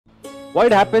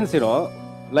What happens,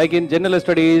 like in general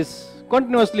studies,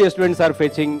 continuously students are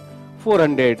fetching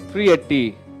 400,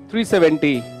 380,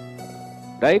 370,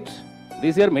 right?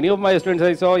 This year, many of my students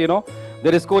I saw,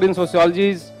 their score in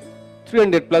sociology is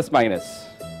 300 plus minus,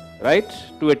 right?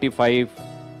 285,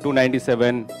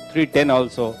 297, 310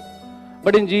 also.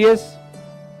 But in GS,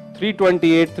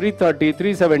 328, 330,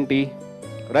 370,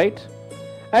 right?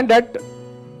 And that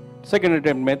second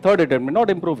attempt, third attempt, not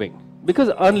improving. Because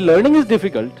unlearning is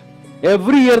difficult.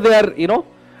 Every year they are,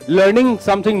 learning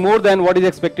something more than what is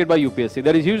expected by UPSC.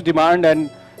 There is huge demand and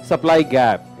supply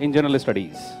gap in general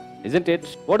studies, isn't it?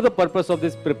 What is the purpose of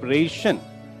this preparation?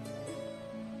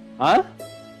 Huh?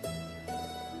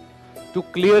 To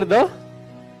clear the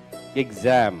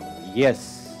exam.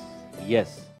 Yes,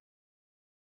 yes.